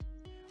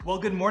Well,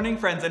 good morning,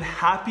 friends, and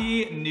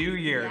Happy New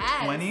Year,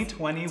 Yes.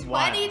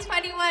 2021.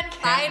 2021,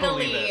 Can't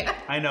believe finally. it.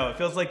 I know, it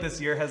feels like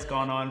this year has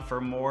gone on for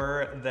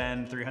more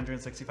than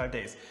 365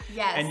 days.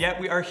 Yes. And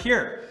yet we are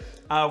here.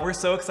 We're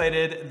so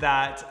excited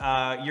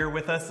that you're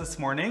with us this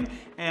morning.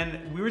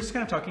 And we were just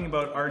kind of talking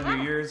about our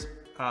New Year's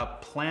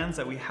plans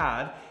that we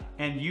had.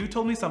 And you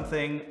told me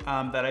something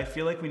that I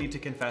feel like we need to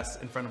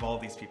confess in front of all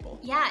of these people.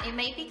 Yeah, it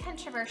might be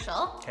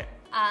controversial. Okay.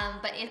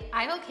 But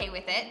I'm okay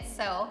with it.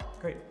 So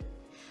Great.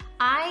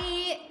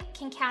 I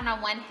can count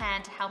on one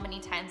hand how many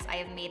times I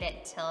have made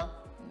it till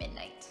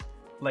midnight.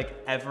 Like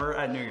ever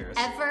at New Year's?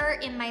 Ever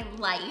in my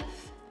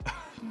life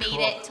made Cool.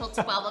 it till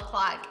 12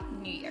 o'clock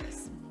New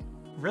Year's.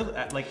 Really?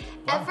 Like,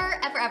 wow.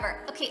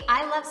 Ever. Okay,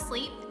 I love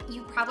sleep.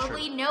 You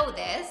probably know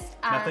this.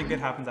 Nothing good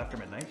happens after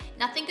midnight.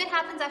 Nothing good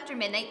happens after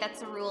midnight.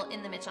 That's a rule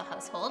in the Mitchell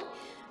household.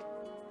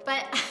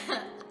 But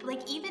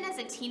like even as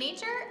a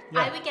teenager,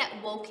 Yeah. I would get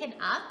woken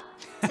up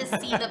to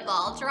see the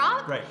ball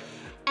drop. Right.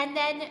 And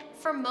then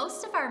for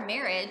most of our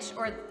marriage,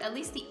 or at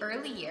least the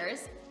early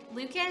years,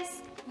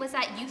 Lucas was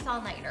at youth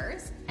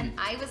all-nighters and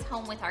I was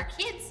home with our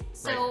kids.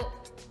 So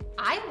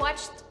I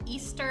watched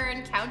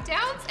Eastern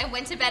countdowns and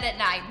went to bed at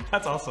 9.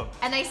 That's awesome.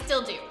 And I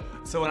still do.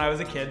 So when I was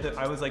a kid,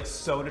 I was like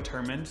so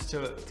determined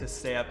to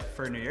stay up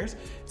for New Year's.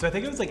 So I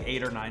think it was like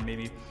 8 or 9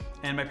 maybe.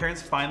 And my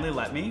parents finally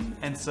let me.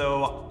 And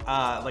so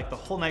like the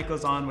whole night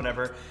goes on,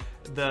 whatever.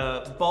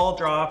 The ball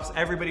drops,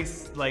 everybody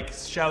like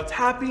shouts,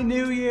 Happy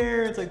New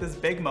Year. It's like this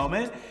big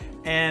moment.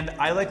 And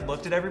I like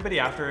looked at everybody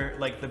after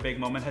like the big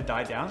moment had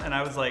died down. And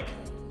I was like,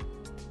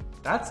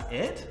 that's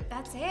it?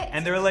 That's it.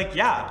 And they were like,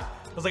 yeah.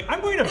 I was like,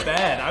 I'm going to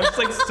bed. I was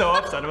like so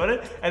upset about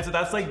it. And so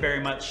that's like very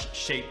much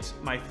shaped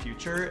my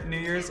future New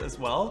Year's as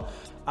well.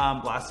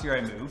 Last year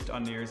I moved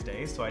on New Year's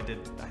Day, so I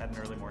had an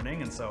early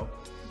morning. And so,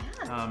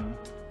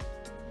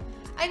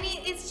 I mean,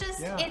 it's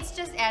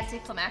just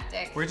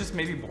anticlimactic. we're just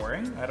maybe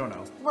boring. I don't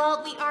know.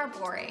 Well, we are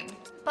boring,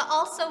 but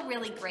also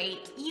really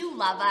great. You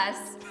love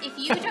us. If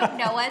you don't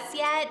know us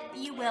yet,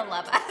 you will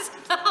love us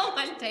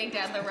one day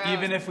down the road.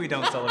 Even if we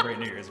don't celebrate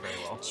New Year's very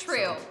well. True.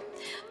 So,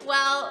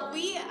 Well,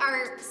 we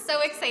are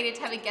so excited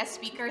to have a guest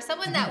speaker,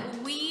 someone that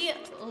we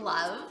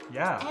love.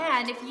 Yeah.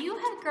 And if you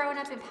have grown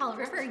up in Powell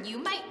River, you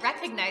might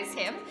recognize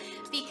him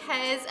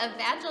because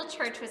Evangel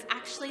Church was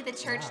actually the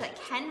church that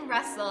Ken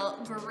Russell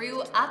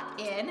grew up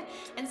in.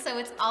 And so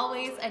it's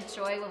always a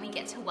joy when we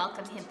get to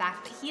welcome him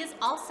back. But he is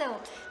also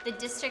the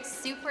district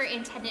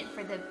superintendent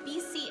for the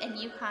BC and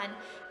Yukon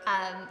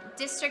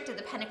district of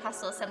the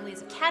Pentecostal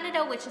Assemblies of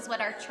Canada, which is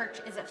what our church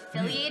is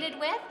affiliated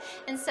with.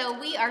 And so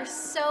we are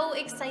so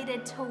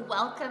excited to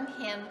welcome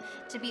him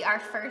to be our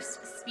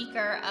first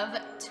speaker of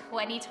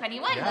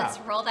 2021. Yeah. Let's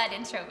roll that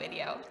intro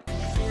video.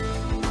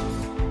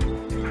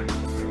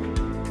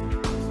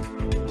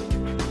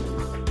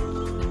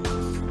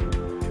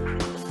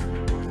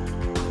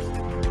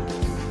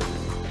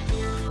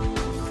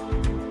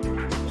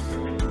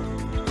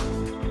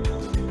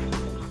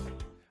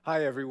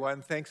 Hi,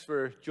 everyone. Thanks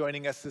for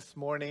joining us this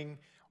morning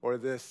or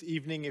this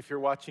evening if you're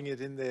watching it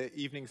in the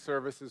evening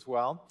service as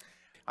well.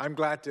 I'm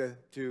glad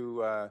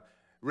to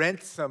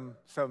rent some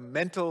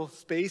mental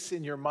space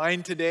in your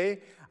mind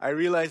today. I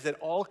realize that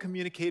all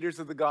communicators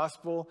of the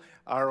gospel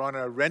are on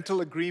a rental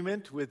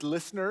agreement with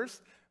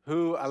listeners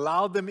who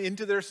allowed them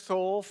into their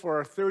soul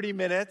for 30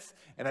 minutes,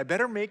 and I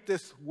better make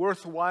this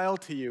worthwhile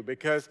to you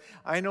because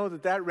I know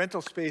that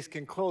rental space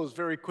can close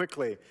very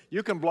quickly.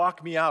 You can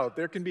block me out.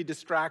 There can be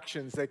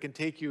distractions that can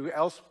take you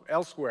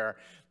elsewhere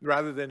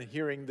rather than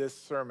hearing this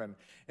sermon.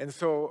 And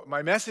so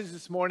my message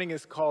this morning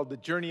is called The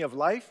Journey of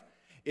Life.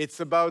 It's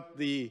about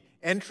the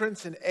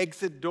entrance and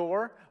exit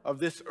door of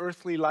this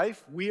earthly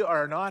life. We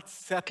are not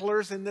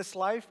settlers in this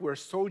life. We're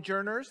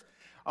sojourners.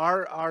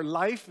 Our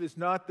life is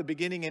not the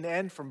beginning and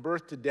end from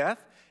birth to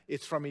death.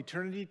 It's from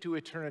eternity to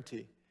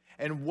eternity.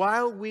 And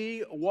while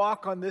we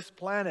walk on this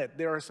planet,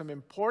 there are some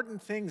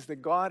important things that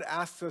God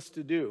asks us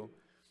to do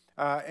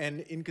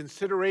and in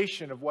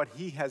consideration of what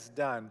he has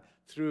done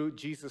through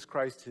Jesus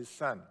Christ, his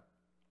son.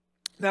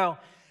 Now,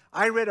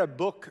 I read a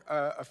book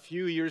a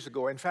few years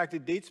ago. In fact,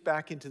 it dates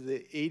back into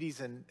the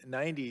 80s and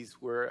 90s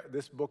where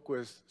this book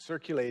was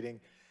circulating.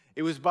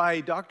 It was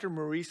by Dr.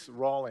 Maurice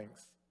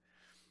Rawlings.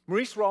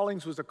 Maurice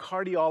Rawlings was a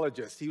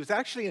cardiologist. He was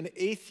actually an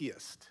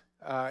atheist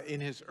in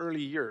his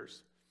early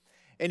years.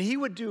 And he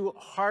would do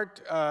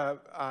heart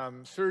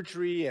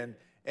surgery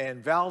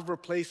and valve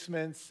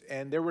replacements.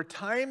 And there were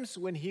times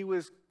when he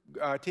was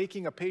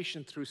taking a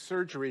patient through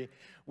surgery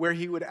where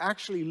he would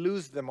actually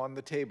lose them on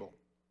the table.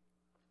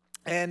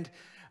 And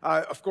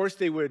of course,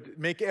 they would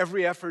make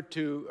every effort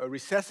to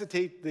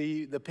resuscitate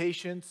the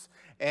patients.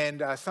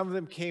 And some of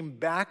them came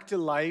back to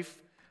life.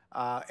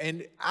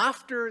 And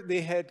after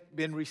they had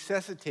been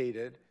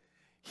resuscitated,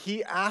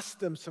 he asked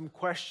them some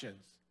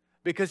questions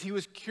because he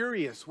was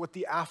curious what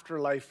the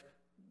afterlife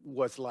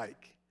was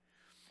like.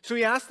 So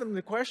he asked them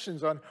the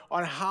questions on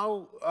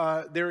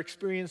how their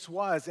experience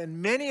was, and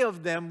many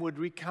of them would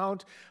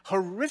recount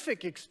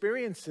horrific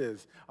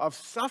experiences of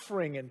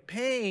suffering and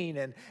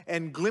pain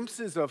and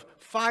glimpses of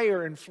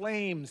fire and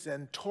flames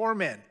and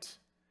torment.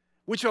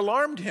 which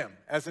alarmed him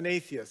as an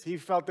atheist. He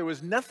felt there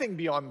was nothing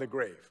beyond the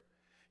grave.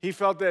 He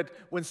felt that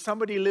when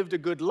somebody lived a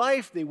good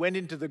life, they went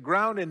into the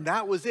ground and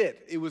that was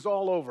it. It was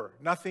all over.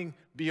 Nothing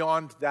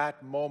beyond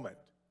that moment.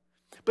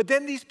 But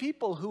then these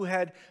people who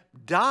had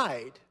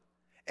died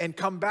and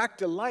come back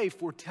to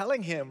life were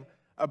telling him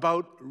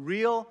about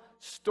real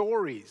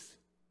stories,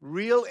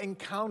 real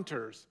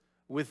encounters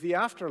with the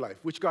afterlife,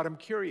 which got him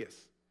curious.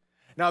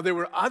 Now, there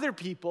were other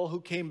people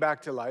who came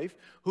back to life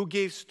who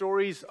gave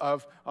stories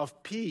of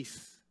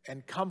peace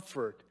and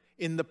comfort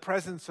in the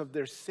presence of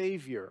their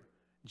Savior,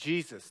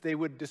 Jesus. They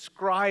would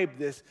describe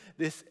this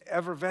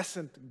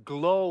effervescent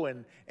glow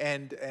and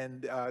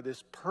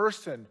this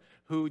person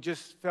who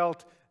just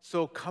felt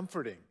so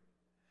comforting.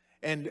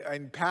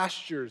 And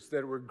pastures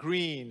that were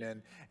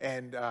green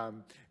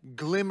and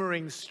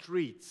glimmering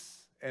streets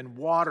and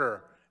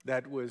water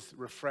that was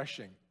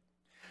refreshing.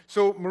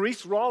 So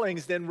Maurice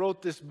Rawlings then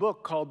wrote this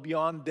book called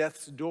Beyond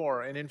Death's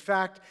Door. And in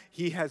fact,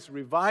 he has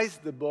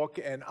revised the book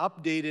and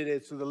updated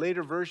it. So the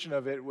later version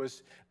of it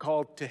was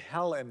called To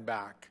Hell and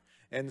Back.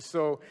 And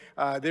so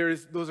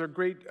those are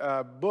great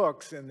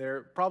books, and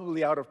they're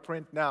probably out of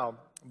print now.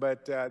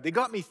 But they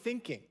got me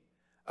thinking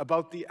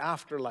about the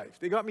afterlife.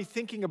 They got me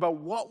thinking about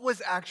what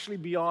was actually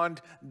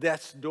beyond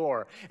death's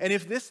door. And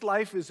if this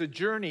life is a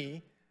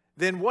journey,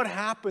 then what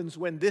happens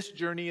when this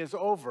journey is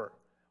over?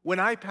 When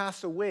I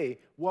pass away,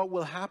 what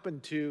will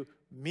happen to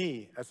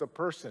me as a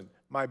person,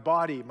 my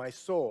body, my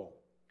soul,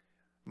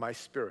 my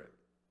spirit?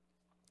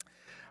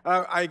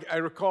 I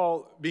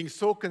recall being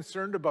so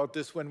concerned about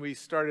this when we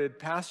started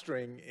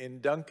pastoring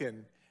in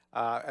Duncan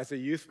as a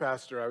youth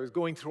pastor. I was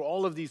going through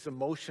all of these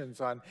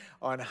emotions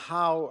on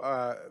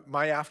how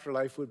my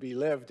afterlife would be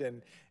lived.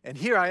 And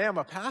here I am,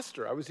 a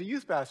pastor. I was a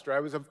youth pastor. I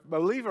was a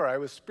believer. I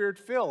was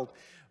spirit-filled.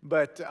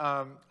 But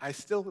I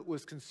still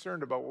was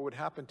concerned about what would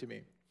happen to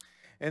me.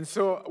 And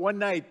so one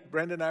night,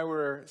 Brenda and I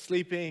were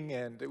sleeping,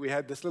 and we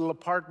had this little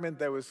apartment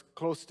that was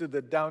close to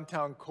the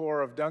downtown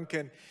core of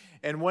Duncan.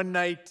 And one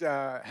night,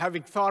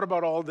 having thought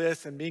about all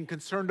this and being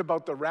concerned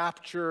about the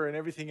rapture and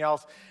everything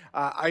else,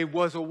 I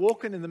was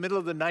awoken in the middle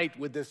of the night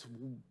with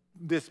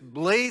this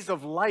blaze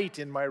of light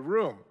in my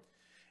room.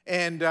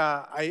 And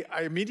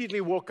I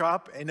immediately woke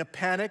up in a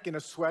panic, in a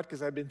sweat,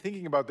 because I'd been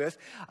thinking about this.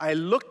 I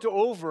looked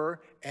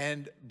over,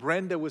 and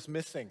Brenda was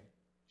missing.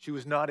 She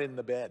was not in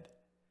the bed.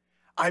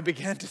 I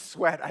began to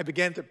sweat. I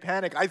began to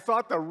panic. I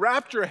thought the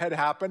rapture had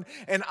happened,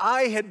 and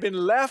I had been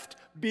left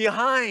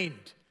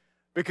behind.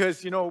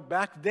 Because,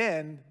 back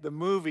then, the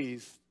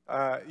movies,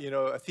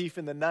 A Thief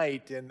in the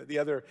Night and the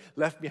other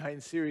Left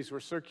Behind series were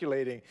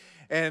circulating.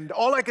 And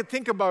all I could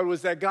think about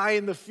was that guy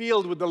in the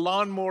field with the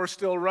lawnmower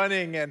still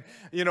running and,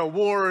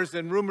 wars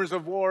and rumors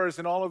of wars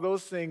and all of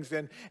those things.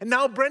 And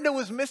now Brenda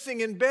was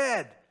missing in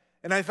bed.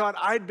 And I thought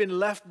I'd been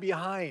left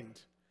behind.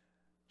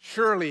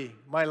 Surely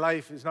my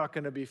life is not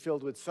going to be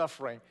filled with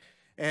suffering.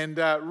 And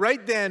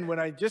right then, when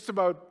I just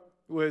about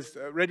was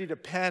ready to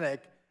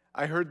panic,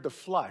 I heard the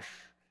flush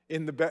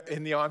in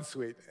the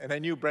ensuite, and I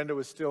knew Brenda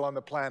was still on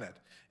the planet.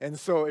 And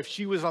so if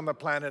she was on the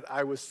planet,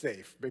 I was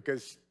safe,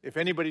 because if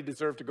anybody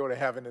deserved to go to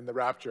heaven in the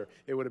rapture,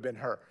 it would have been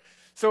her.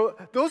 So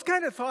those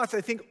kind of thoughts,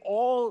 I think,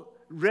 all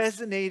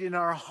resonate in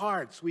our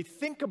hearts. We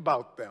think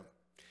about them.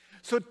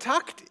 So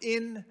tucked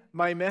in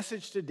my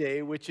message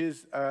today, which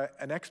is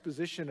an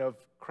exposition of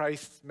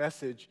Christ's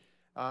message,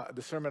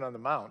 the Sermon on the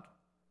Mount,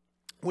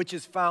 which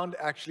is found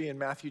actually in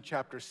Matthew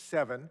chapter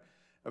 7,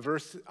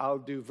 I'll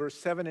do verse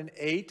 7 and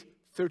 8,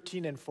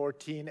 13 and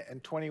 14,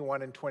 and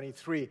 21 and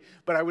 23.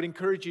 But I would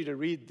encourage you to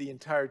read the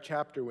entire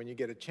chapter when you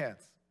get a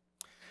chance.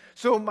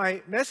 So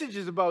my message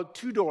is about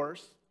two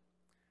doors,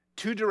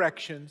 two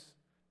directions,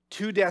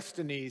 two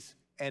destinies,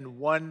 and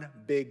one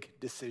big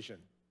decision.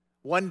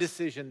 One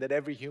decision that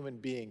every human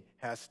being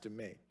has to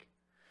make.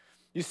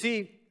 You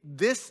see,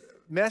 this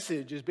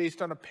message is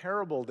based on a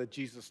parable that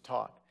Jesus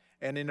taught.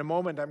 And in a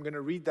moment, I'm going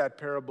to read that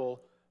parable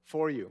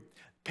for you.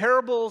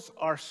 Parables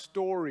are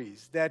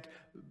stories that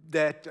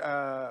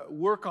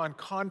work on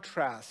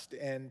contrast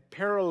and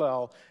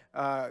parallel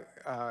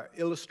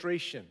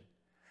illustration,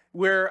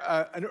 where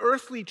an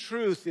earthly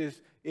truth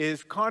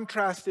is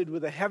contrasted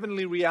with a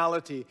heavenly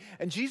reality.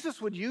 And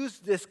Jesus would use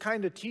this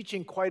kind of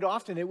teaching quite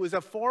often. It was a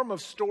form of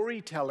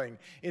storytelling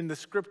in the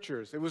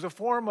scriptures. It was a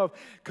form of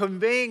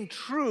conveying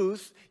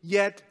truth,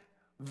 yet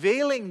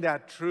veiling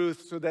that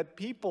truth so that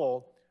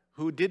people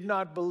who did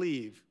not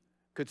believe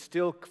could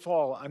still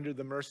fall under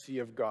the mercy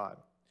of God.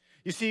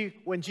 You see,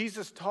 when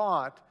Jesus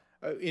taught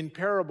in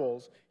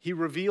parables, he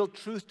revealed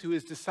truth to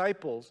his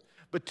disciples.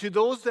 But to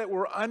those that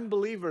were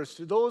unbelievers,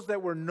 to those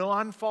that were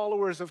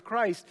non-followers of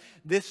Christ,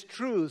 this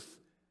truth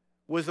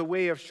was a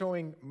way of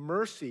showing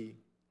mercy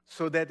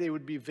so that they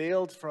would be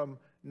veiled from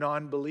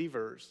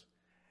non-believers.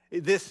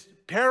 This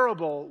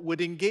parable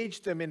would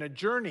engage them in a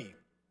journey,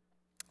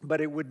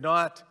 but it would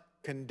not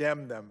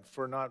condemn them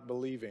for not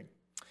believing.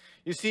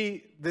 You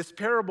see, this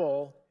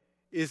parable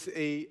is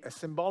a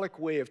symbolic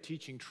way of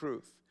teaching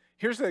truth.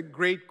 Here's a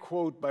great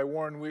quote by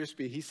Warren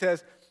Wiersbe. He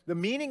says, "The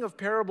meaning of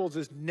parables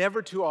is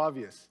never too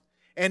obvious.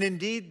 And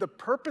indeed, the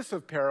purpose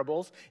of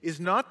parables is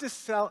not to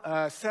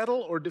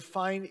settle or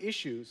define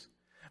issues,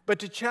 but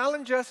to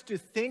challenge us to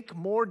think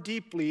more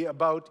deeply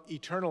about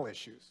eternal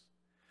issues,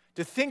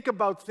 to think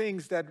about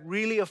things that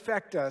really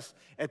affect us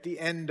at the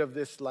end of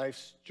this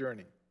life's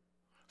journey.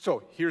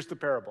 So here's the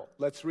parable.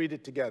 Let's read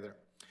it together.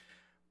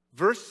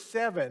 Verse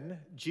 7,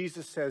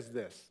 Jesus says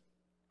this: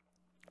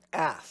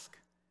 "Ask,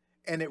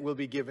 and it will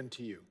be given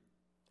to you.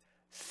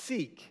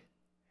 Seek,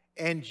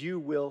 and you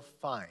will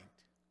find.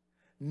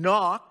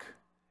 Knock,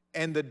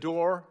 and the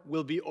door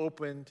will be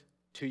opened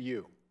to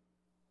you.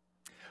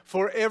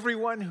 For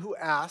everyone who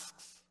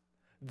asks,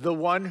 the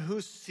one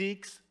who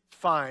seeks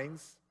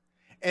finds,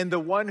 and the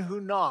one who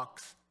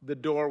knocks, the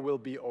door will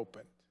be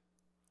opened."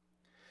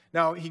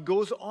 Now, he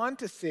goes on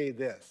to say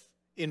this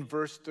in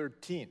verse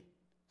 13.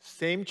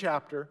 Same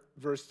chapter,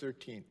 verse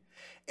 13.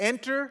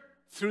 "Enter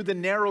through the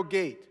narrow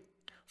gate,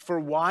 for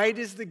wide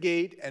is the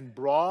gate and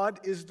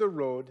broad is the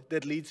road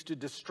that leads to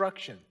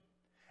destruction,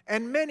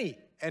 and many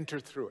enter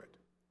through it."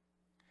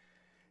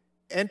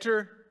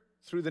 Enter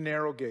through the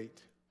narrow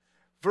gate.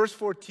 Verse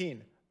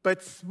 14,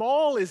 "But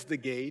small is the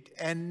gate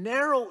and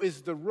narrow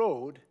is the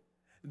road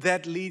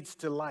that leads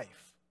to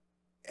life,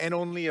 and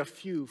only a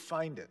few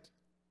find it."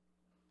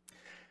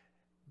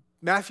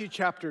 Matthew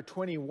chapter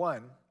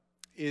 21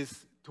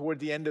 is toward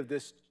the end of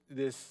this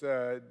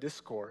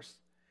discourse.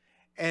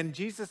 And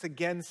Jesus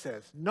again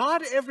says,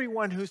 "Not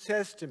everyone who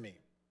says to me,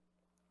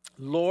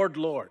 'Lord,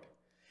 Lord,'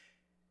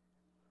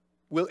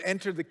 will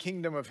enter the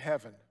kingdom of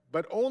heaven,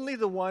 but only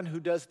the one who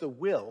does the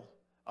will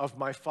of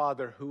my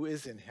Father who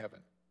is in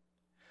heaven.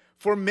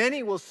 For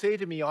many will say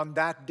to me on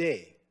that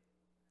day,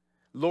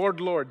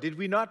 'Lord, Lord, did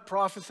we not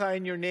prophesy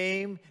in your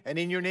name, and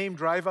in your name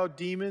drive out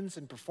demons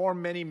and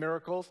perform many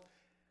miracles?'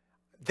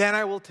 Then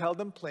I will tell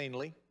them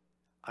plainly,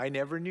 'I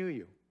never knew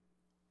you.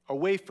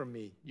 Away from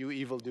me, you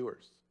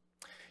evildoers.'"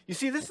 You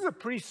see, this is a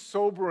pretty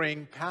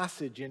sobering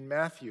passage in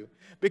Matthew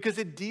because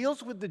it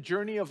deals with the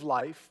journey of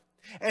life,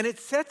 and it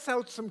sets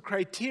out some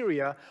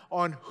criteria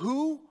on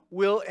who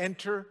will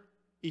enter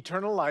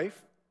eternal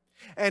life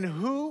and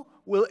who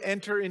will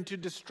enter into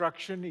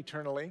destruction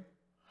eternally,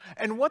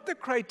 and what the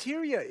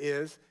criteria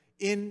is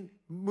in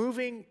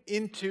moving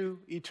into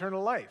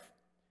eternal life.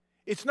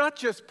 It's not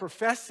just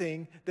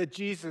professing that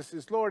Jesus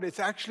is Lord, it's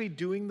actually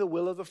doing the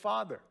will of the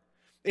Father.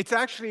 It's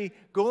actually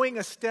going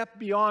a step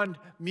beyond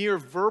mere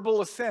verbal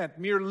assent,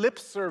 mere lip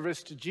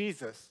service to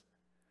Jesus,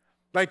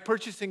 like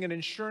purchasing an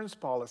insurance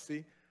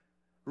policy,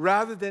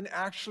 rather than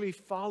actually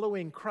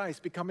following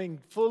Christ, becoming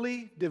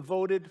fully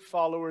devoted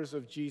followers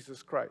of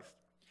Jesus Christ.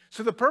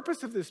 So the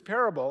purpose of this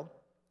parable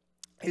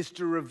is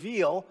to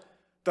reveal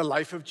the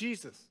life of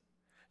Jesus.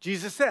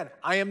 Jesus said,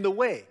 "I am the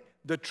way,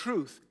 the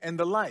truth, and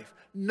the life.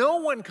 No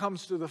one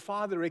comes to the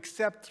Father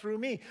except through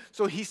me."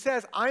 So he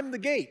says, I'm the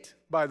gate,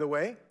 by the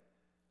way.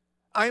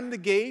 I'm the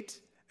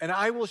gate, and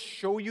I will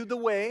show you the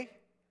way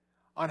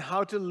on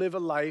how to live a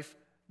life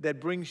that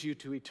brings you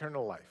to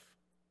eternal life.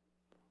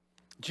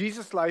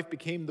 Jesus' life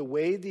became the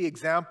way, the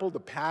example, the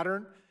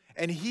pattern,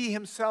 and he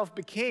himself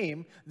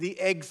became the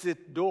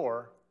exit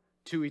door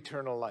to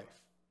eternal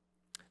life.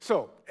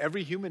 So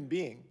every human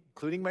being,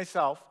 including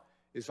myself,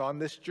 is on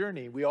this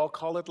journey. We all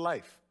call it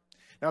life.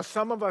 Now,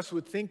 some of us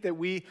would think that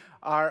we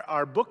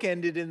are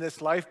bookended in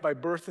this life by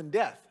birth and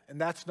death, and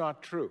that's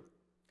not true,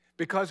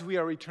 because we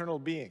are eternal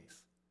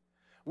beings.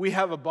 We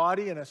have a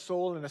body and a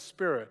soul and a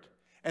spirit,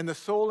 and the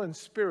soul and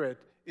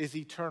spirit is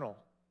eternal.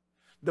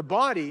 The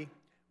body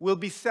will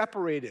be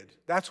separated.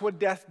 That's what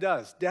death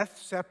does. Death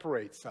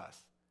separates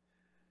us.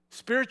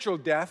 Spiritual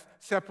death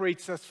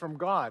separates us from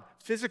God.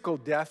 Physical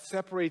death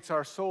separates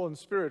our soul and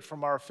spirit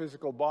from our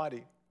physical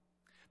body.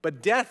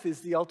 But death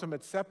is the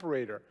ultimate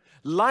separator.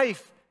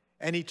 Life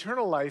and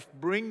eternal life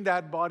bring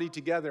that body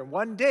together.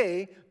 One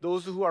day,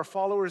 those who are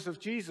followers of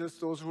Jesus,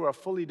 those who are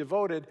fully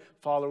devoted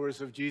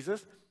followers of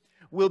Jesus,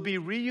 will be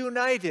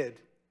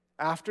reunited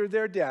after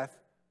their death,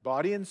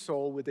 body and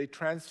soul, with a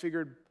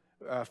transfigured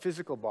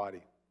physical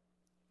body.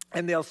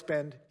 And they'll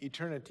spend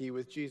eternity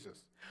with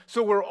Jesus.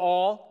 So we're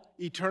all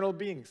eternal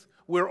beings.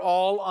 We're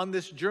all on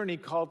this journey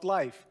called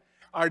life.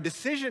 Our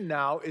decision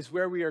now is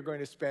where we are going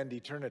to spend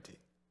eternity.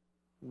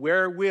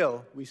 Where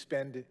will we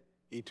spend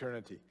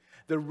eternity?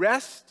 The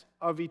rest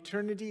of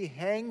eternity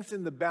hangs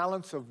in the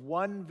balance of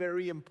one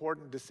very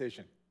important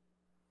decision.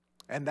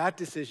 And that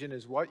decision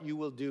is what you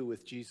will do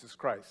with Jesus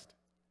Christ.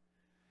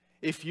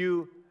 If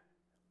you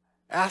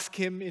ask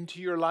him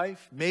into your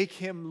life, make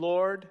him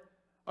Lord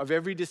of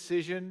every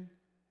decision,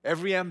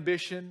 every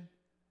ambition,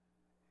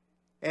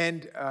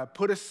 and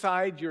put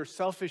aside your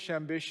selfish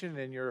ambition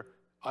and your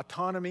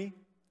autonomy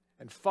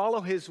and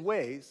follow his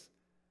ways,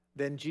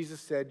 then Jesus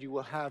said you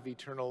will have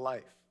eternal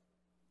life.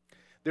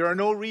 There are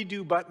no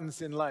redo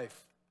buttons in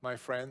life, my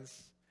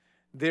friends.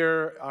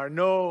 There are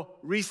no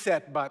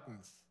reset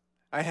buttons.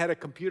 I had a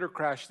computer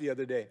crash the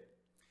other day.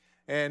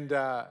 And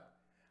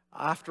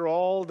after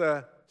all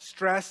the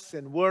stress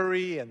and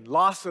worry and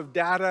loss of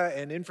data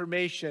and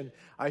information,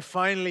 I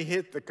finally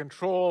hit the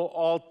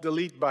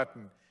Control-Alt-Delete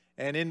button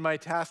and in my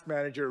task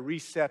manager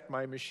reset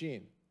my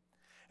machine.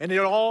 And it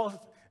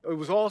all It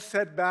was all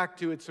set back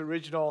to its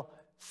original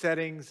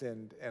settings,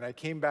 and I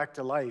came back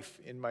to life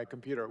in my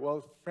computer.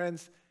 Well,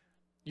 friends,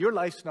 your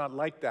life's not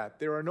like that.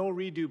 There are no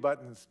redo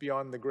buttons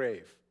beyond the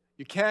grave.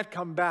 You can't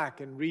come back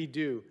and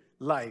redo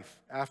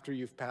life after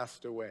you've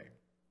passed away.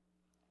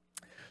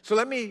 So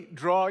let me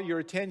draw your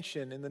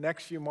attention in the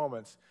next few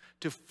moments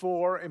to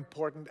 4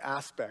 important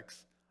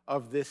aspects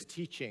of this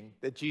teaching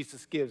that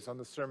Jesus gives on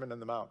the Sermon on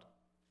the Mount.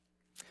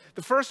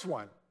 The first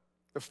one,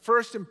 the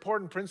first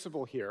important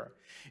principle here,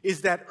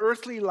 is that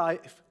earthly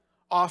life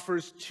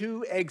offers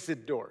 2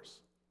 exit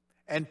doors,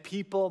 and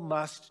people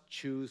must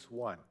choose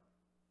one.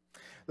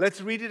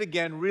 Let's read it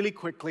again really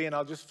quickly, and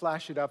I'll just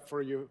flash it up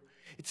for you.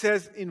 It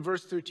says in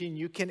verse 13,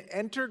 you can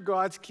enter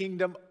God's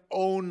kingdom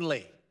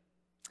only.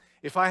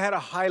 If I had a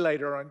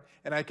highlighter on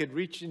and I could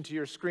reach into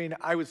your screen,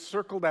 I would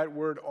circle that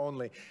word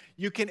only.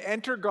 You can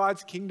enter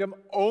God's kingdom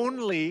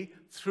only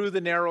through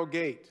the narrow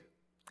gate.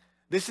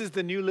 This is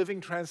the New Living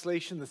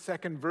Translation, the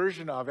second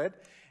version of it.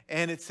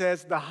 And it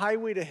says, the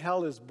highway to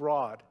hell is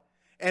broad,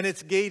 and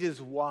its gate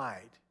is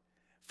wide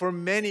for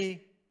many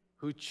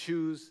who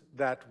choose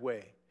that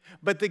way.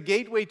 But the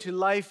gateway to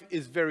life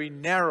is very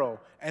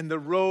narrow, and the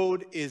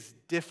road is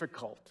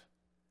difficult,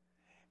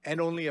 and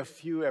only a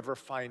few ever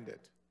find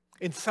it.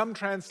 In some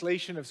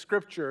translation of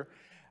Scripture,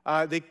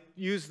 they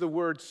use the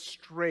word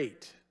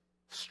straight.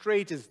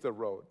 Straight is the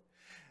road.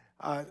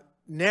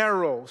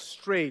 Narrow,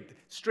 straight.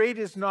 Straight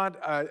is not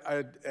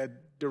a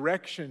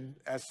direction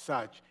as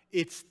such.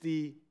 It's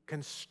the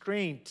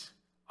constraint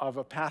of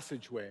a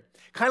passageway.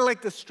 Kind of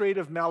like the Strait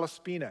of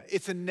Malaspina.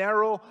 It's a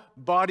narrow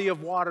body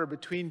of water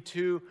between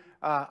 2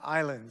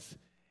 islands,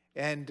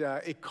 and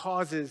it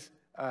causes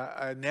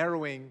a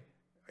narrowing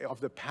of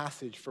the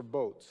passage for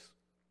boats.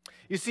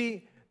 You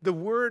see, the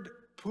word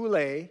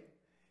pule,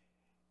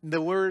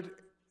 the word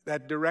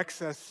that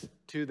directs us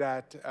to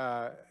that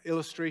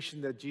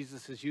illustration that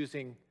Jesus is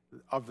using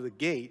of the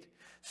gate,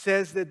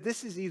 says that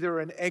this is either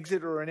an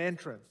exit or an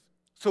entrance.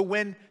 So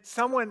when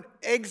someone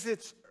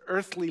exits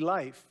earthly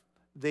life,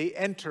 they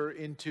enter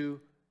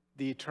into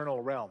the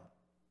eternal realm.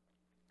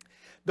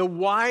 The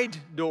wide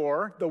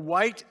door, the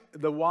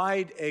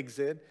wide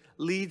exit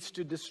leads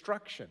to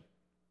destruction,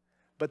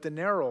 but the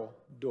narrow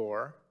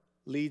door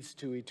leads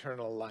to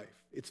eternal life.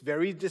 It's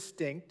very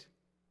distinct,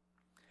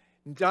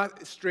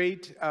 not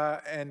straight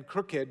and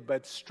crooked,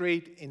 but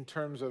straight in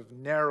terms of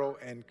narrow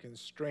and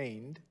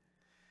constrained.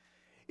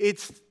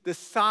 It's the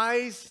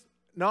size,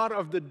 not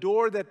of the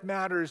door that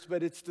matters,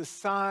 but it's the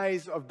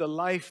size of the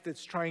life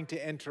that's trying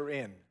to enter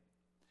in.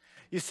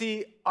 You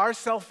see, our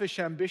selfish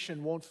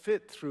ambition won't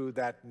fit through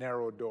that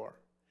narrow door.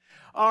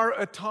 Our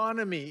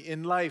autonomy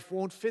in life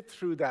won't fit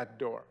through that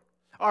door.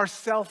 Our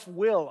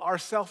self-will, our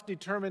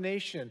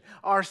self-determination,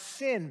 our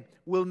sin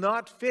will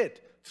not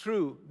fit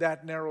through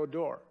that narrow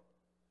door.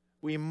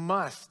 We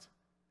must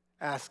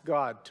ask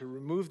God to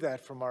remove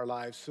that from our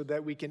lives so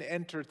that we can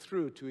enter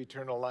through to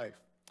eternal life.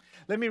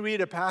 Let me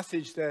read a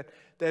passage that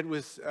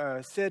was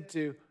said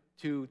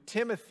to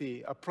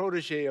Timothy, a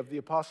protege of the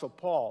Apostle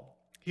Paul.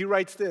 He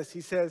writes this,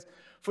 he says,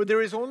 "For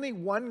there is only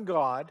one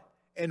God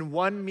and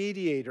one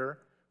mediator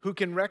who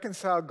can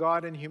reconcile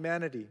God and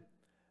humanity,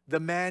 the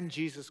man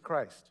Jesus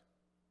Christ.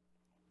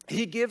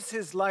 He gives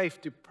his life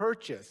to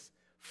purchase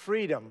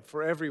freedom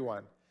for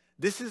everyone.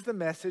 This is the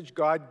message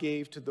God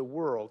gave to the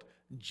world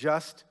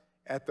just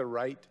at the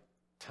right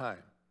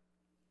time."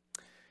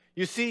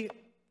 You see,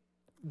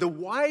 the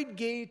wide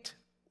gate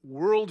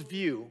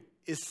worldview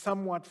is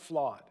somewhat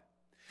flawed.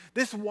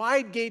 This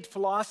wide gate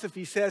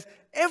philosophy says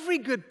every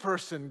good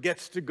person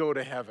gets to go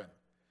to heaven.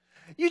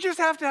 You just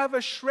have to have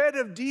a shred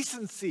of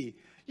decency.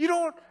 You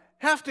don't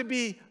have to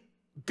be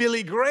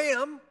Billy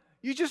Graham.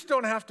 You just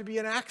don't have to be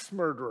an axe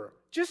murderer.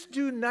 Just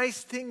do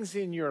nice things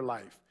in your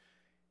life.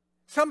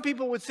 Some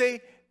people would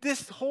say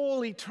this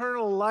whole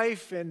eternal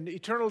life and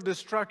eternal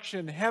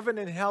destruction, heaven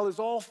and hell, is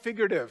all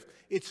figurative.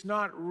 It's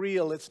not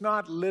real. It's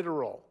not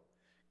literal.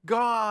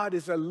 God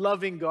is a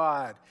loving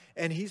God,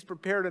 and he's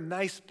prepared a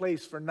nice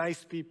place for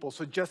nice people,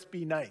 so just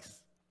be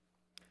nice.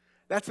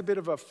 That's a bit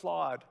of a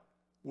flawed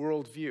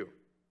worldview.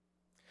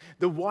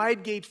 The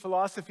wide gate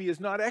philosophy is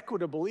not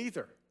equitable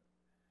either.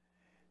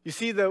 You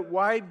see, the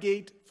wide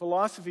gate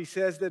philosophy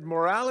says that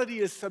morality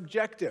is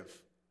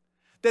subjective,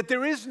 that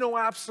there is no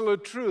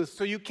absolute truth,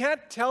 so you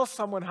can't tell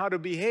someone how to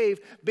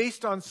behave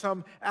based on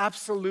some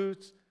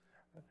absolute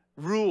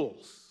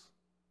rules.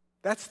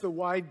 That's the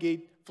wide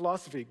gate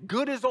philosophy.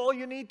 Good is all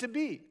you need to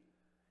be.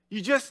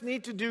 You just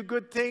need to do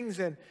good things,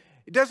 and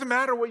it doesn't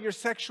matter what your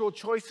sexual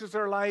choices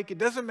are like. It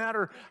doesn't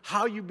matter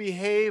how you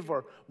behave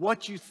or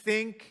what you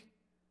think.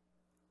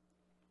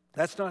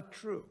 That's not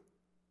true.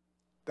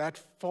 That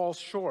falls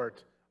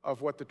short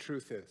of what the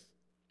truth is.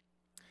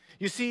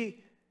 You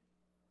see,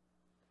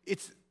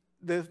 it's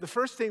the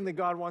first thing that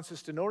God wants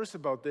us to notice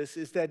about this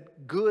is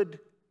that good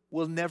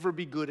will never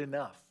be good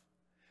enough,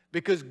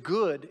 because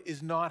good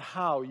is not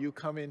how you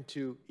come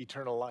into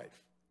eternal life.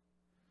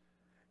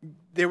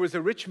 There was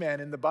a rich man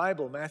in the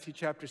Bible, Matthew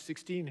chapter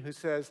 16, who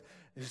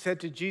said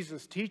to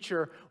Jesus,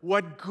 "Teacher,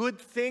 what good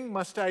thing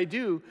must I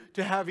do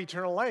to have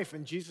eternal life?"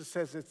 And Jesus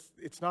says,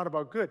 it's not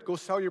about good. Go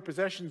sell your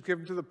possessions, give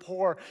them to the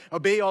poor,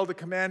 obey all the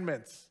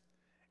commandments.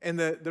 And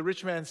the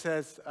rich man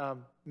says,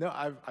 no,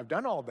 I've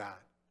done all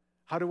that.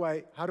 How do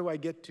I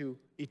get to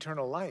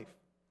eternal life?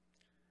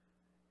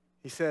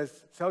 He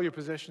says, sell your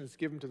possessions,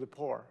 give them to the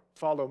poor,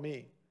 follow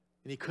me.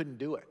 And he couldn't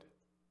do it.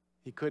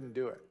 He couldn't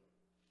do it.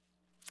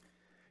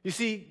 You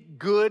see,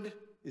 good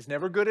is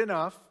never good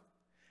enough.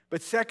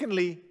 But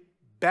secondly,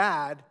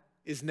 bad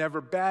is never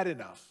bad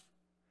enough.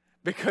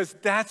 Because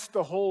that's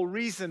the whole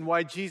reason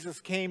why Jesus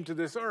came to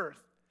this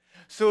earth.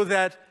 So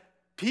that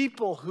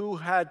people who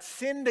had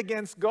sinned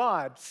against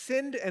God,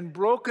 sinned and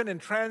broken and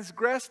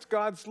transgressed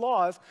God's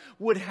laws,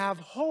 would have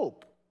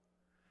hope.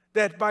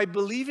 That by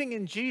believing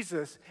in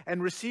Jesus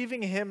and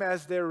receiving him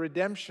as their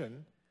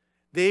redemption,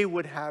 they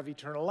would have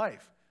eternal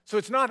life. So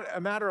it's not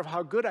a matter of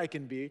how good I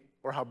can be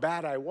or how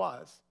bad I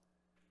was.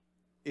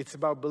 It's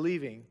about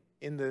believing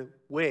in the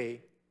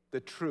way, the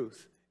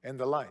truth, and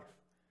the life.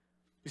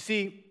 You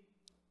see,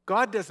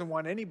 God doesn't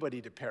want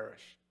anybody to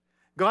perish.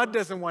 God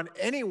doesn't want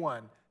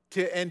anyone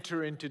to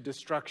enter into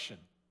destruction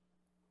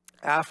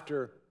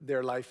after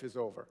their life is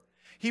over.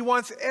 He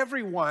wants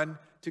everyone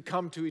to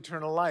come to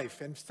eternal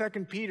life. And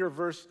 2 Peter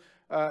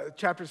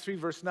chapter 3,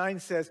 verse 9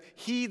 says,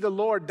 "He, the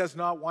Lord, does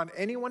not want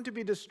anyone to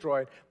be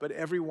destroyed, but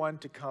everyone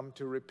to come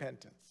to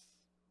repentance."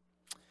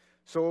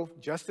 So,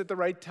 just at the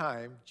right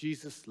time,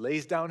 Jesus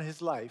lays down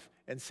his life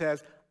and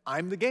says,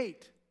 "I'm the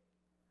gate.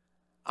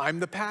 I'm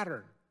the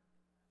pattern.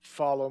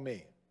 Follow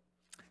me."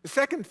 The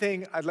second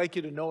thing I'd like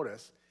you to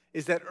notice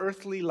is that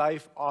earthly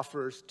life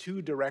offers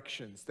two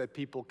directions that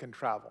people can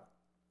travel.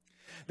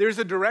 There's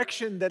a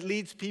direction that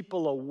leads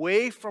people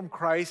away from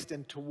Christ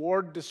and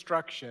toward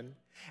destruction,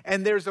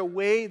 and there's a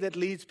way that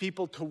leads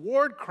people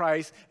toward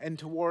Christ and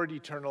toward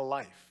eternal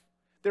life.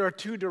 There are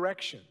two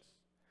directions.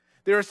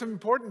 There are some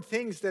important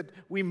things that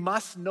we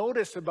must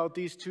notice about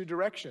these two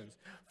directions.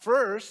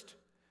 First,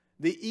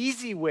 the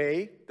easy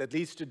way that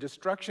leads to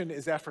destruction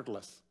is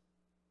effortless.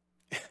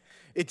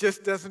 It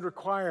just doesn't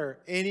require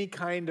any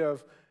kind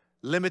of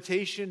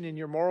limitation in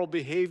your moral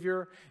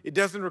behavior. It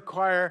doesn't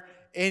require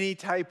any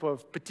type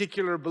of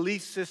particular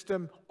belief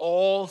system.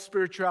 All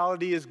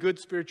spirituality is good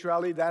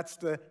spirituality. That's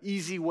the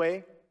easy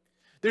way.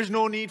 There's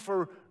no need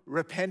for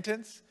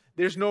repentance.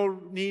 There's no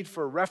need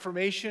for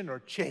reformation or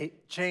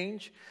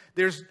change.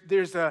 There's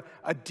a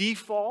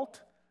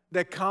default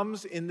that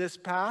comes in this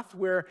path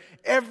where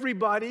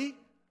everybody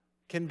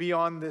can be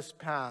on this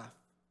path.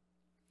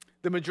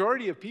 The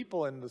majority of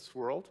people in this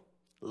world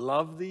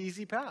love the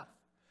easy path.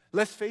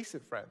 Let's face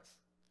it, friends.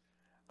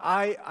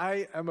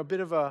 I am a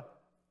bit of a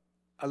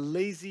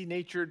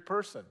lazy-natured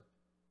person.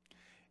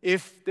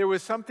 If there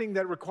was something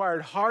that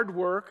required hard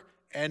work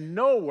and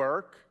no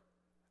work,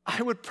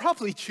 I would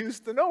probably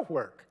choose the no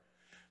work.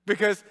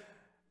 Because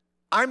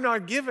I'm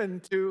not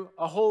given to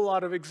a whole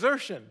lot of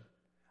exertion.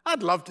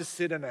 I'd love to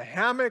sit in a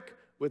hammock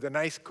with a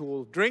nice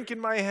cool drink in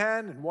my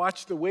hand and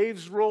watch the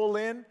waves roll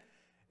in.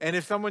 And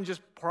if someone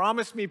just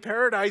promised me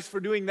paradise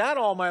for doing that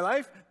all my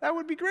life, that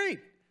would be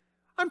great.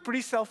 I'm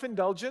pretty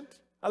self-indulgent.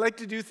 I like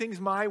to do things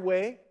my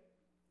way.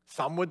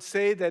 Some would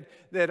say that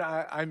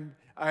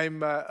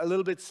I'm a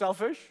little bit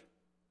selfish.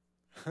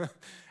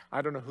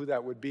 I don't know who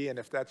that would be, and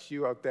if that's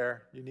you out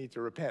there, you need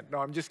to repent. No,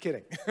 I'm just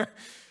kidding.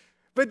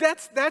 But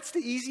that's the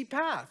easy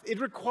path. It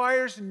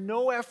requires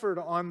no effort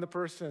on the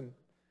person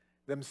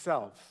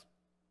themselves.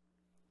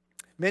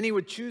 Many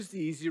would choose the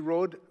easy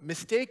road,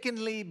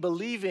 mistakenly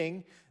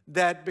believing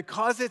that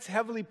because it's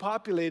heavily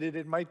populated,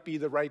 it might be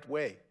the right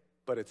way,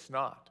 but it's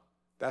not.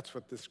 That's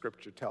what the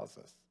scripture tells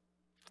us.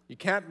 You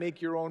can't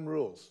make your own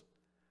rules.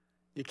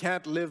 You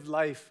can't live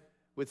life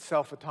with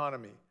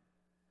self-autonomy.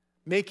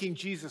 Making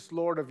Jesus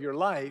Lord of your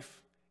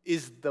life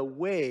is the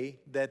way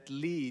that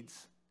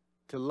leads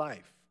to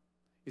life.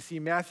 You see,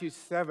 Matthew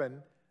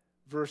 7,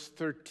 verse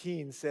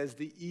 13 says,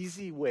 "The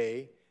easy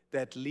way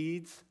that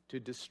leads to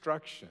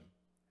destruction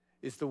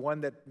is the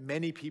one that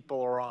many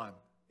people are on.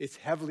 It's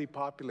heavily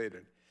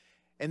populated."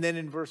 And then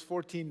in verse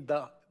 14,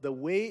 the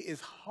way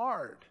is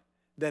hard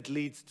that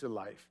leads to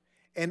life,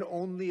 and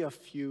only a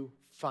few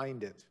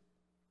find it.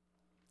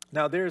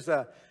 Now, there's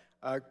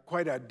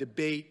quite a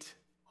debate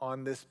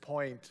on this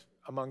point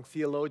among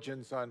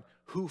theologians on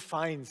who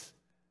finds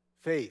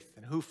faith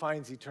and who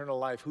finds eternal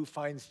life, who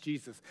finds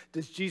Jesus.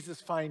 Does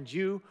Jesus find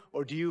you,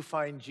 or do you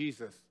find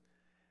Jesus?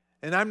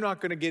 And I'm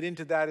not going to get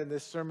into that in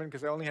this sermon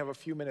because I only have a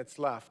few minutes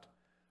left.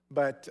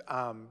 But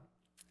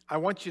I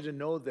want you to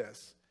know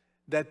this,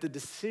 that the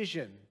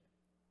decision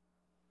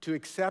to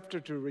accept or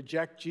to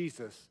reject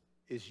Jesus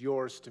is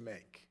yours to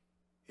make.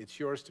 It's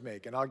yours to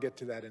make, and I'll get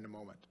to that in a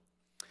moment.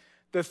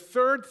 The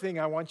third thing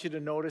I want you to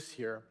notice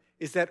here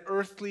is that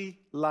earthly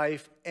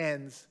life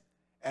ends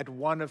at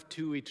one of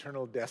two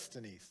eternal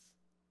destinies.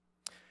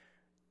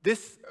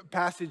 This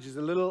passage is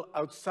a little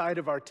outside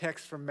of our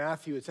text from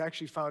Matthew. It's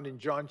actually found in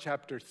John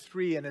chapter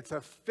 3, and it's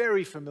a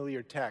very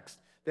familiar text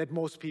that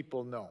most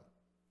people know.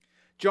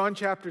 John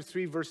chapter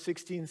 3, verse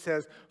 16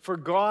 says, "For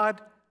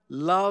God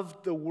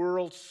loved the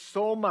world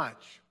so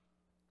much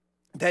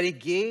that he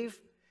gave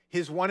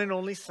his one and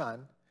only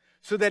Son,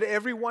 so that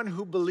everyone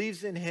who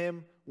believes in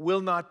him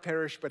will not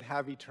perish but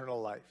have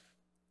eternal life."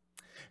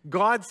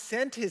 God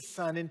sent his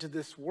Son into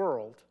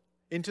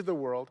the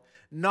world,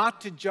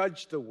 not to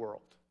judge the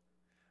world,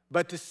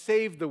 but to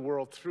save the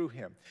world through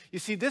him. You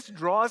see, this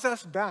draws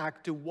us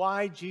back to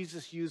why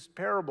Jesus used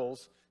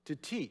parables to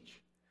teach.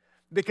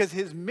 Because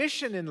his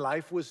mission in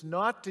life was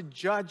not to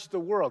judge the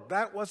world.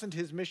 That wasn't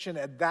his mission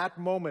at that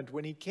moment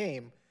when he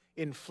came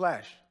in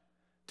flesh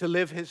to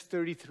live his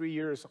 33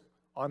 years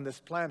on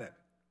this planet.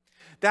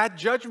 That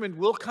judgment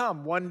will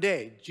come one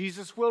day.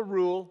 Jesus will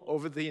rule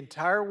over the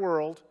entire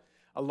world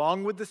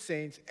along with the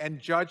saints, and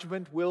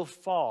judgment will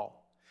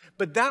fall.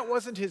 But that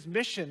wasn't his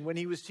mission when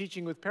he was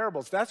teaching with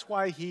parables. That's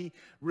why he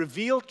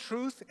revealed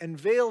truth and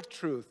veiled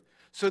truth,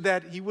 so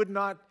that he would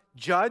not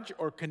judge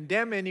or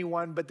condemn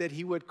anyone, but that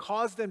he would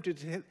cause them to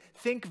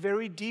think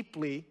very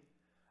deeply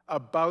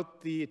about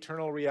the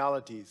eternal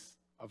realities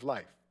of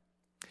life.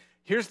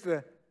 Here's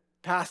the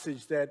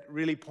passage that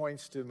really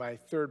points to my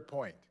third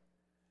point.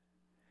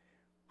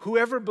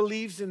 "Whoever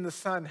believes in the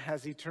Son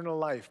has eternal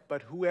life,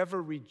 but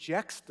whoever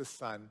rejects the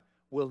Son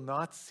will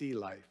not see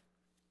life.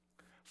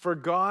 For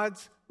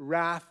God's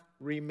wrath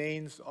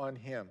remains on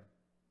him."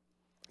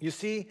 You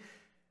see,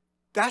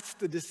 that's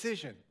the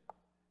decision.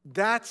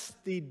 That's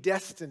the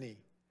destiny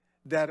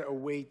that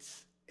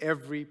awaits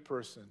every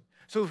person.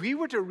 So if we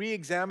were to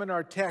re-examine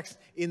our text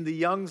in the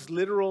Young's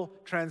literal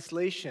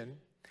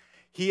translation,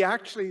 he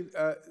actually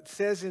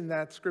says in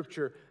that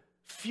scripture,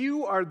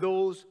 "Few are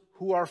those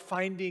who are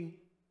finding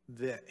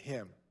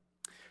him."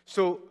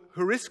 So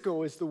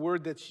horisko is the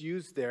word that's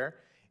used there.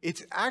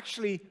 It's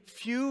actually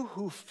few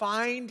who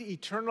find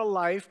eternal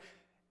life,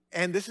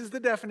 and this is the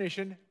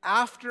definition,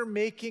 after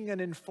making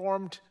an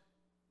informed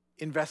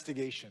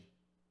investigation.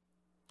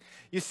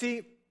 You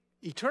see,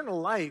 eternal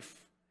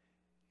life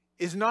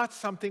is not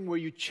something where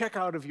you check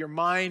out of your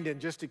mind and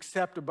just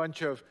accept a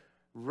bunch of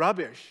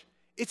rubbish.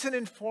 It's an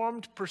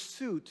informed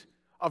pursuit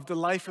of the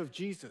life of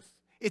Jesus.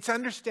 It's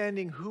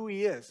understanding who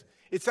he is.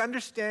 It's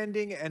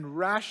understanding and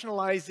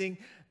rationalizing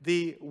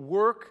the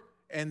work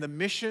and the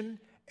mission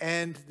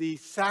and the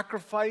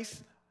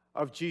sacrifice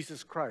of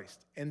Jesus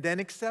Christ, and then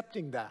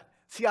accepting that.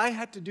 See, I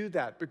had to do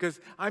that because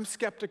I'm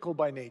skeptical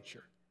by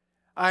nature.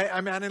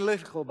 I'm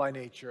analytical by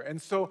nature. And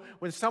so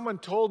when someone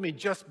told me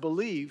just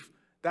believe,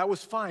 that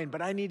was fine,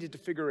 but I needed to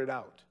figure it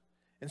out.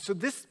 And so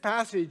this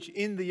passage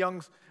in the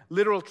Young's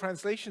literal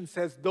translation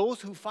says,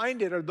 those who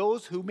find it are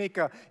those who make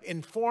an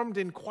informed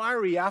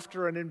inquiry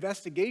after an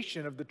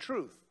investigation of the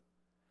truth.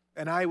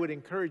 And I would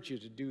encourage you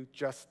to do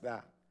just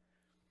that.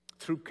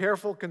 Through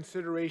careful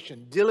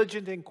consideration,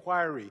 diligent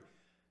inquiry,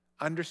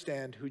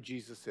 understand who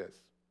Jesus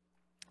is.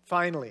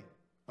 Finally,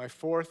 my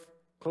fourth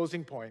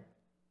closing point.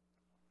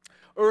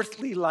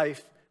 Earthly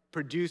life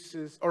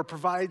produces or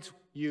provides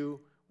you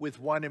with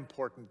one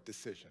important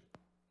decision.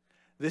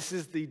 This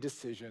is the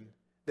decision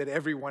that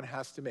everyone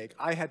has to make.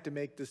 I had to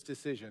make this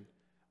decision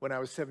when I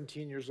was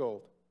 17 years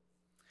old.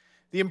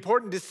 The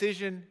important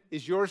decision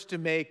is yours to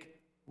make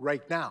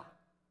right now.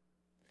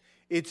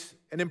 It's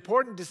an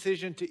important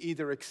decision to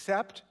either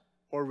accept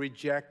or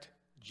reject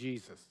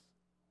Jesus.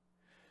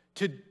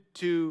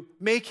 To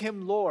make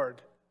him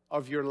Lord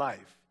of your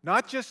life.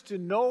 Not just to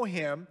know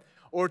him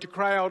or to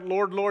cry out,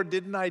 Lord, Lord,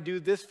 didn't I do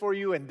this for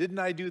you and didn't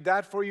I do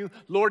that for you?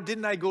 Lord,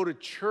 didn't I go to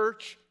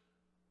church?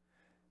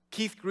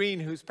 Keith Green,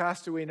 who's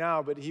passed away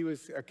now, but he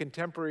was a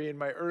contemporary in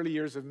my early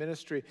years of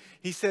ministry,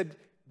 he said,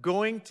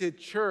 going to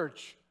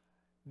church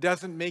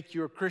doesn't make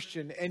you a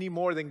Christian any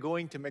more than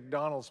going to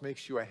McDonald's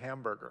makes you a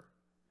hamburger.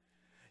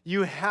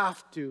 You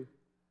have to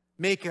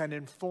make an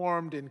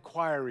informed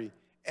inquiry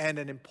and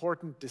an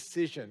important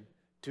decision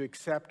to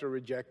accept or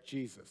reject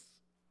Jesus.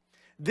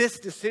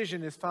 This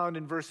decision is found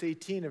in verse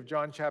 18 of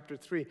John chapter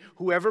 3.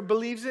 Whoever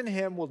believes in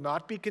him will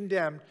not be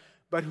condemned,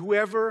 but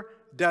whoever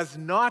does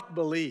not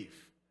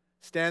believe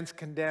stands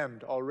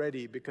condemned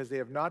already because they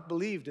have not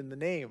believed in the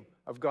name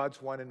of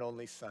God's one and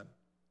only Son.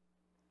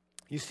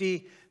 You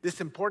see, this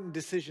important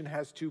decision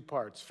has two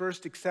parts.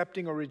 First,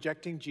 accepting or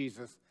rejecting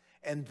Jesus,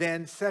 and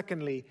then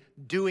secondly,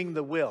 doing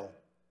the will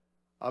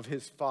of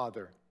his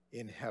Father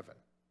in heaven.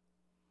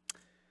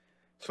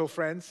 So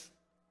friends,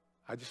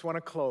 I just want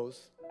to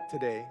close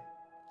today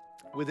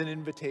with an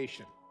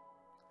invitation.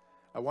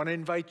 I want to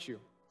invite you.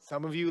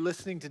 Some of you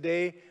listening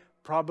today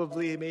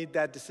probably made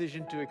that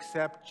decision to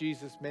accept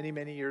Jesus many,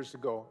 many years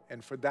ago,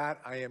 and for that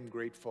I am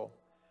grateful.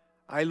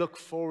 I look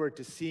forward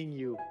to seeing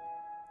you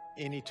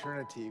in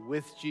eternity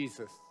with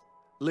Jesus,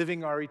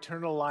 living our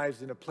eternal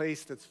lives in a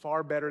place that's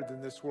far better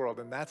than this world,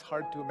 and that's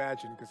hard to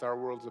imagine because our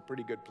world's a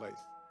pretty good place.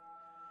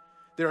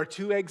 There are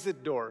two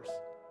exit doors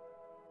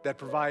that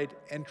provide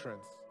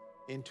entrance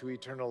into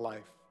eternal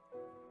life.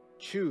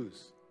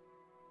 Choose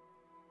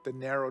the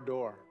narrow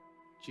door,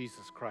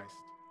 Jesus Christ.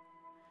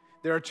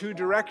 There are two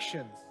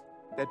directions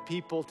that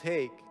people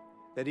take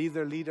that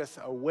either lead us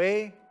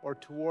away or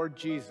toward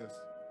Jesus.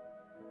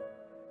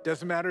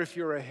 Doesn't matter if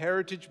you're a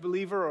heritage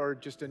believer or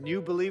just a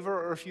new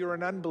believer, or if you're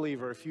an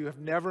unbeliever, if you have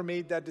never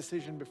made that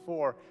decision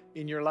before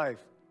in your life,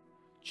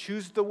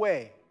 choose the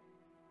way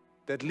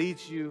that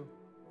leads you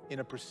in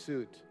a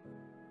pursuit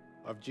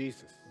of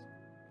Jesus.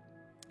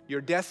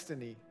 Your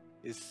destiny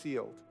is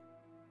sealed.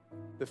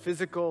 The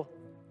physical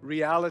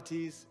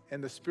realities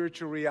and the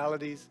spiritual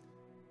realities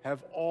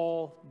have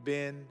all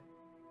been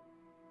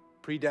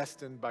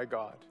predestined by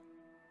God.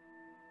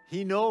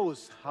 He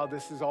knows how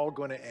this is all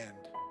going to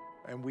end,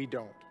 and we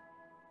don't.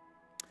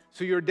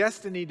 So your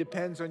destiny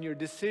depends on your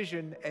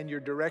decision and your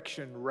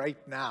direction right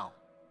now.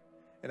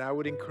 And I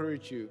would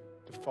encourage you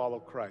to follow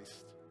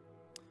Christ.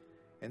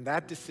 And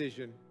that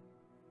decision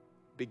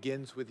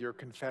begins with your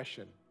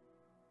confession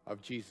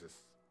of Jesus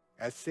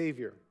as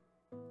Savior.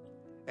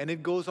 And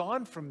it goes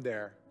on from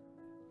there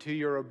to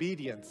your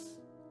obedience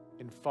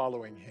in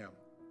following Him.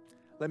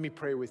 Let me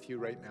pray with you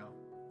right now.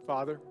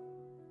 Father,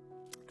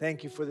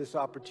 thank you for this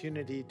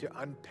opportunity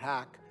to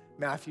unpack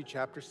Matthew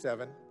chapter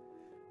 7,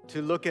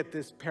 to look at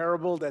this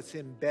parable that's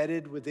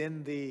embedded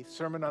within the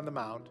Sermon on the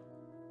Mount.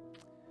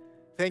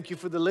 Thank you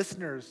for the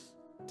listeners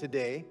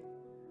today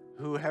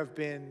who have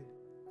been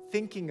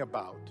thinking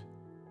about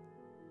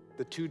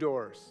the two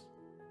doors,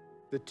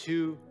 the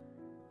two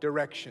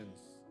directions,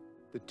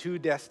 the two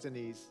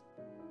destinies,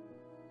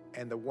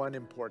 and the one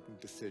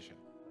important decision.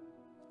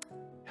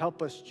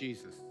 Help us,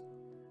 Jesus,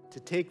 to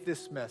take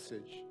this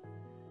message,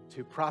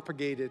 to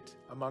propagate it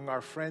among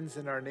our friends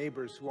and our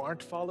neighbors who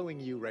aren't following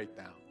you right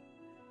now,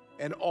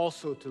 and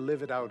also to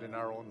live it out in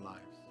our own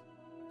lives.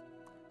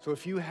 So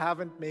if you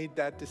haven't made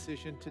that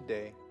decision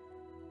today,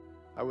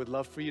 I would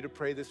love for you to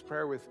pray this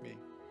prayer with me.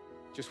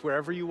 Just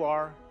wherever you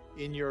are,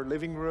 in your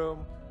living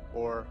room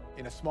or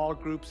in a small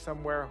group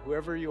somewhere,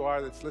 whoever you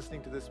are that's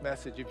listening to this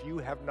message, if you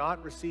have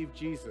not received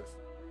Jesus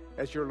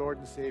as your Lord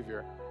and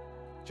Savior,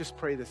 just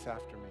pray this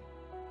after me.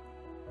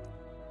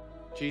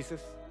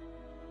 Jesus,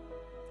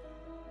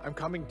 I'm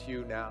coming to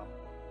you now.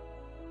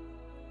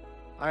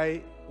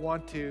 I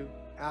want to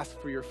ask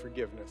for your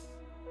forgiveness.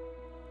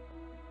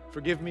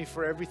 Forgive me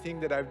for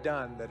everything that I've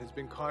done that has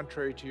been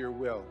contrary to your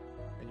will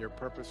and your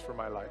purpose for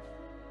my life.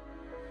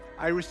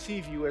 I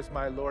receive you as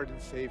my Lord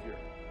and Savior.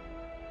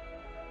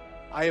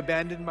 I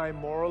abandon my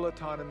moral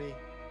autonomy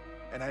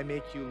and I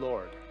make you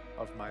Lord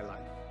of my life.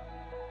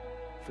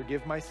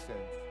 Forgive my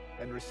sins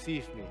and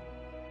receive me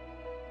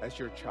as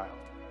your child.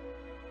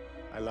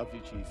 I love you,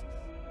 Jesus.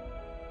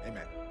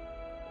 Amen.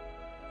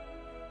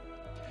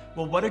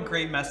 Well, what a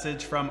great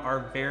message from our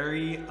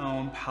very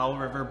own Powell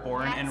River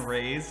born and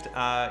raised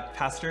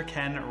Pastor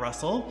Ken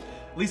Russell.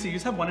 Lisa, you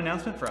just have one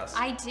announcement for us.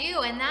 I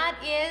do, and that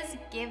is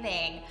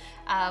giving.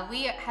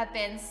 We have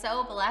been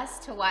so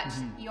blessed to watch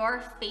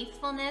your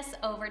faithfulness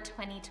over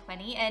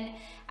 2020. And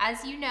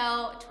as you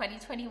know,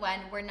 2021,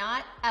 we're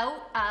not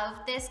out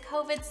of this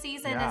COVID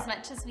season as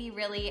much as we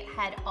really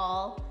had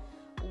all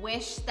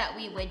wished that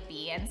we would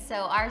be. And so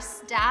our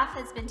staff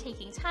has been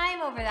taking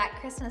time over that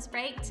Christmas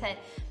break to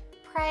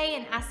pray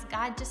and ask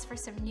God just for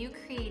some new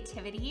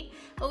creativity,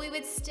 but we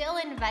would still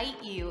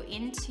invite you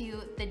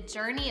into the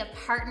journey of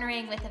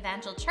partnering with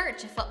Evangel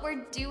Church. If what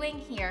we're doing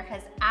here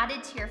has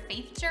added to your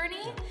faith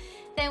journey,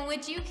 then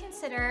would you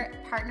consider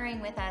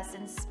partnering with us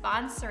and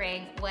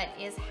sponsoring what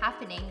is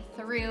happening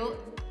through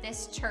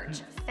this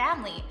church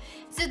family?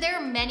 So there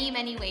are many,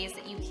 many ways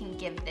that you can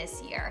give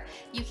this year.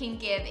 You can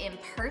give in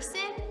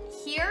person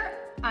here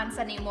on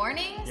Sunday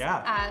mornings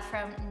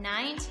from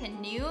 9 to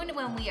noon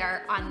when we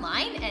are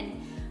online,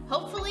 and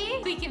hopefully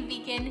we can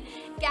begin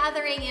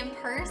gathering in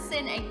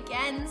person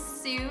again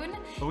soon.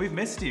 But we've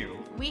missed you.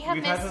 We've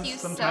missed you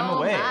some so time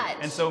away. much.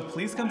 And so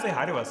please come say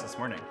hi to us this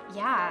morning.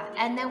 Yeah,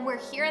 and then we're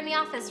here in the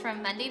office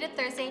from Monday to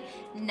Thursday,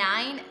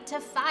 9 to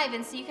 5.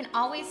 And so you can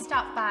always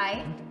stop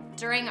by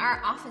during our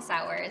office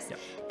hours.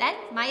 Then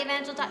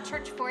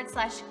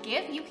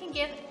myevangel.church/give, you can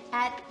give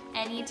at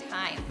any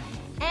time.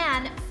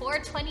 And for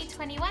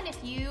 2021,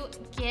 if you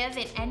give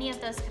in any of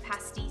those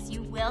capacities,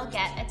 you will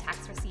get a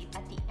tax receipt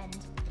at the end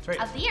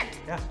of the year.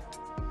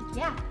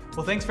 Yeah.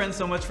 Well, thanks, friends,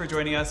 so much for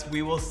joining us.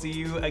 We will see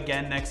you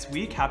again next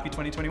week. Happy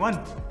 2021.